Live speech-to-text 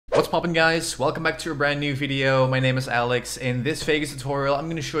poppin' guys? Welcome back to a brand new video. My name is Alex. In this Vegas tutorial, I'm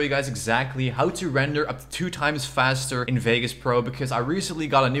going to show you guys exactly how to render up to 2 times faster in Vegas Pro, because I recently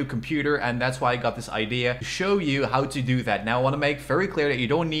got a new computer and that's why I got this idea to show you how to do that. Now I want to make very clear that you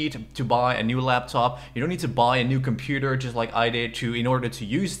don't need to buy a new laptop, you don't need to buy a new computer just like I did in order to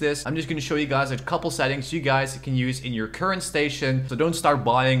use this. I'm just going to show you guys a couple settings you guys can use in your current station, so don't start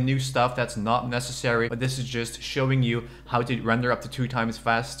buying new stuff that's not necessary, but this is just showing you how to render up to 2 times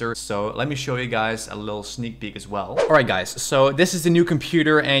faster. So let me show you guys a little sneak peek as well. Alright guys, so this is the new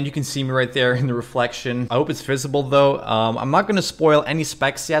computer and you can see me right there in the reflection. I hope it's visible though. I'm not going to spoil any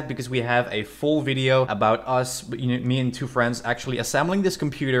specs yet because we have a full video about us, me and 2 friends actually assembling this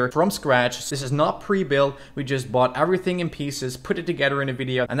computer from scratch. This is not pre-built, we just bought everything in pieces, put it together in a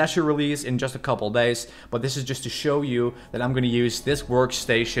video, and that should release in just a couple days. But this is just to show you that I'm going to use this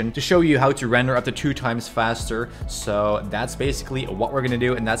workstation to show you how to render up to 2 times faster. So that's basically what we're going to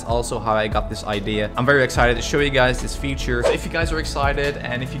do, and that's also how I got this idea. I'm very excited to show you guys this feature. So if you guys are excited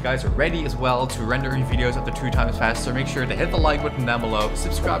and if you guys are ready as well to render your videos up to 2 times faster, make sure to hit the like button down below,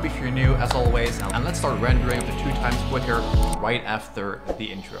 subscribe if you're new as always, and let's start rendering up to 2 times quicker right after the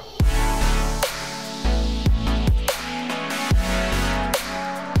intro.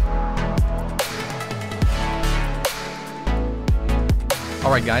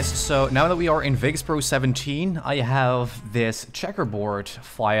 Alright guys, so now that we are in Vegas Pro 17, I have this checkerboard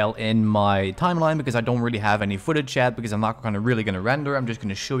file in my timeline because I don't really have any footage yet, because I'm not really going to render. I'm just going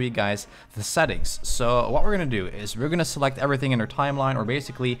to show you guys the settings. So what we're going to do is we're going to select everything in our timeline, or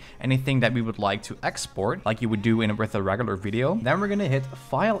basically anything that we would like to export like you would do with a regular video. Then we're going to hit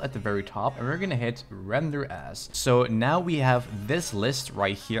File at the very top and we're going to hit Render As. So now we have this list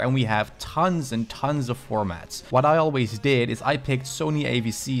right here and we have tons and tons of formats. What I always did is I picked Sony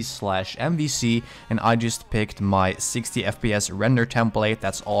AVC/MVC and I just picked my 60 FPS render template.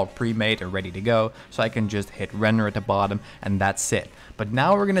 That's all pre-made and ready to go, so I can just hit render at the bottom and that's it. But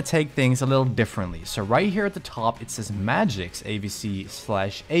now we're gonna take things a little differently. So right here at the top it says Magix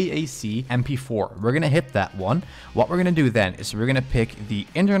AVC/AAC MP4. We're gonna hit that one. What we're gonna do then is we're gonna pick the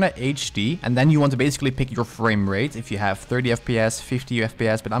Internet HD, and then you want to basically pick your frame rate. If you have 30 FPS, 50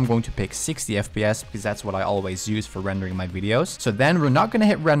 FPS, but I'm going to pick 60 FPS because that's what I always use for rendering my videos. So then we're not going to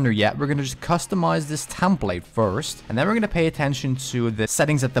hit render yet, we're going to just customize this template first, and then we're going to pay attention to the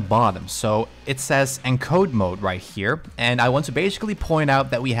settings at the bottom. So it says encode mode right here, and I want to basically point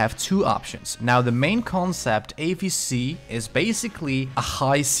out that we have 2 options. Now the main concept AVC is basically a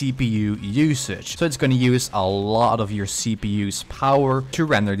high CPU usage, so it's going to use a lot of your CPU's power to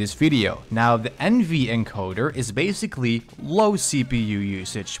render this video. Now the NV encoder is basically low CPU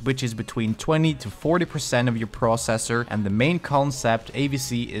usage, which is between 20 to 40% of your processor, and the main concept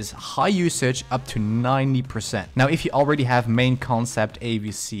AVC is high usage up to 90%. Now if you already have main concept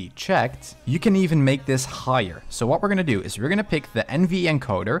AVC checked, you can even make this higher. So what we're going to do is we're going to pick the NV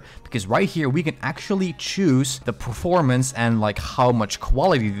encoder, because right here we can actually choose the performance and like how much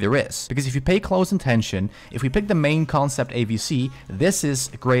quality there is. Because if you pay close attention, if we pick the main concept AVC, this is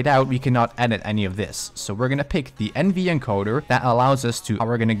grayed out, we cannot edit any of this. So we're going to pick the NV encoder. That allows us to how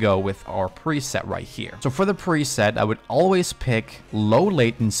we're going to go with our preset right here. So for the preset, I would always pick low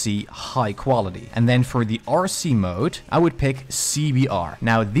latency, high quality. And then for the RC mode, I would pick CBR.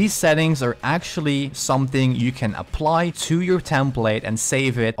 Now these settings are actually something you can apply to your template and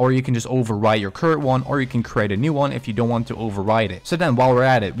save it, or you can just overwrite your current one, or you can create a new one if you don't want to overwrite it. So then while we're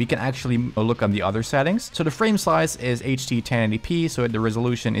at it, we can actually look on the other settings. So the frame size is HD 1080p, so the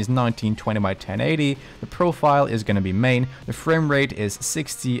resolution is 1920 by 1080. The profile is going to be main. The frame rate is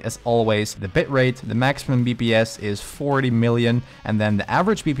 60 as always. The bit rate, the maximum BPS is 40 million, and then the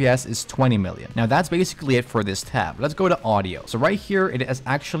average BPS is 20 million. Now that's basically it for this tab. Let's go to audio. So right here it is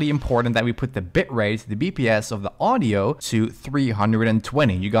actually important that we put the bit rate, the BPS of the audio, to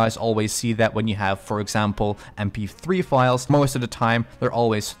 320. You guys always see that when you have, for example, MP3 files. Most of the time they're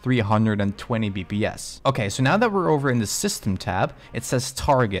always 320 BPS. Okay, so now that we're over in the system tab, it says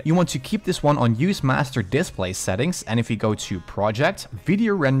target. You want to keep this one on use master display settings, and if you go to project,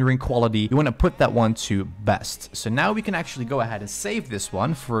 video rendering quality, you want to put that one to best. So now we can actually go ahead and save this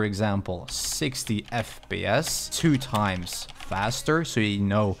one. For example, 60 FPS 2 times faster, so you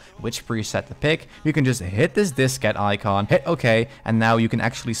know which preset to pick. You can just hit this diskette icon, hit OK, and now you can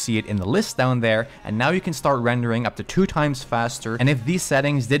actually see it in the list down there, and now you can start rendering up to 2 times faster. And if these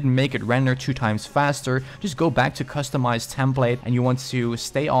settings didn't make it render 2 times faster, just go back to customize template, and you want to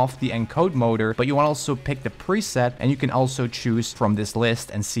stay off the encode motor, but you want to also pick the preset, and you can also choose from this list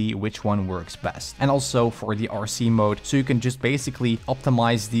and see which one works best. And also for the RC mode, so you can just basically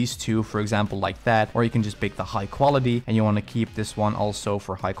optimize these two, for example, like that, or you can just pick the high quality and you want to keep keep this one also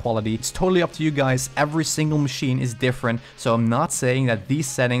for high quality. It's totally up to you guys. Every single machine is different, so I'm not saying that these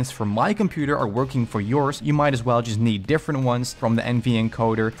settings for my computer are working for yours. You might as well just need different ones from the NV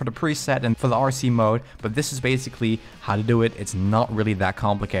encoder for the preset and for the RC mode, but this is basically how to do it. It's not really that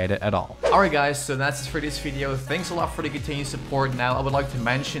complicated at all. Alright guys, so that's it for this video. Thanks a lot for the continued support. Now I would like to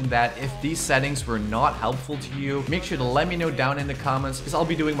mention that if these settings were not helpful to you, make sure to let me know down in the comments, because I'll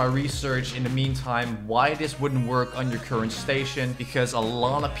be doing my research in the meantime why this wouldn't work on your current station, because a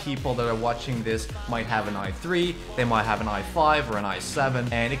lot of people that are watching this might have an i3, they might have an i5 or an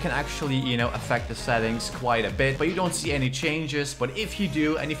i7, and it can actually, you know, affect the settings quite a bit, but you don't see any changes. But if you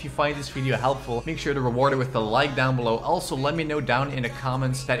do, and if you find this video helpful, make sure to reward it with the like down below. Also, let me know down in the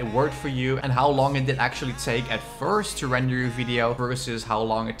comments that it worked for you and how long it did actually take at first to render your video versus how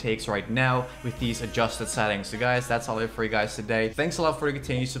long it takes right now with these adjusted settings. So guys, that's all I have for you guys today. Thanks a lot for the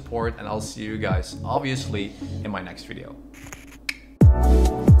continued support, and I'll see you guys obviously in my next video.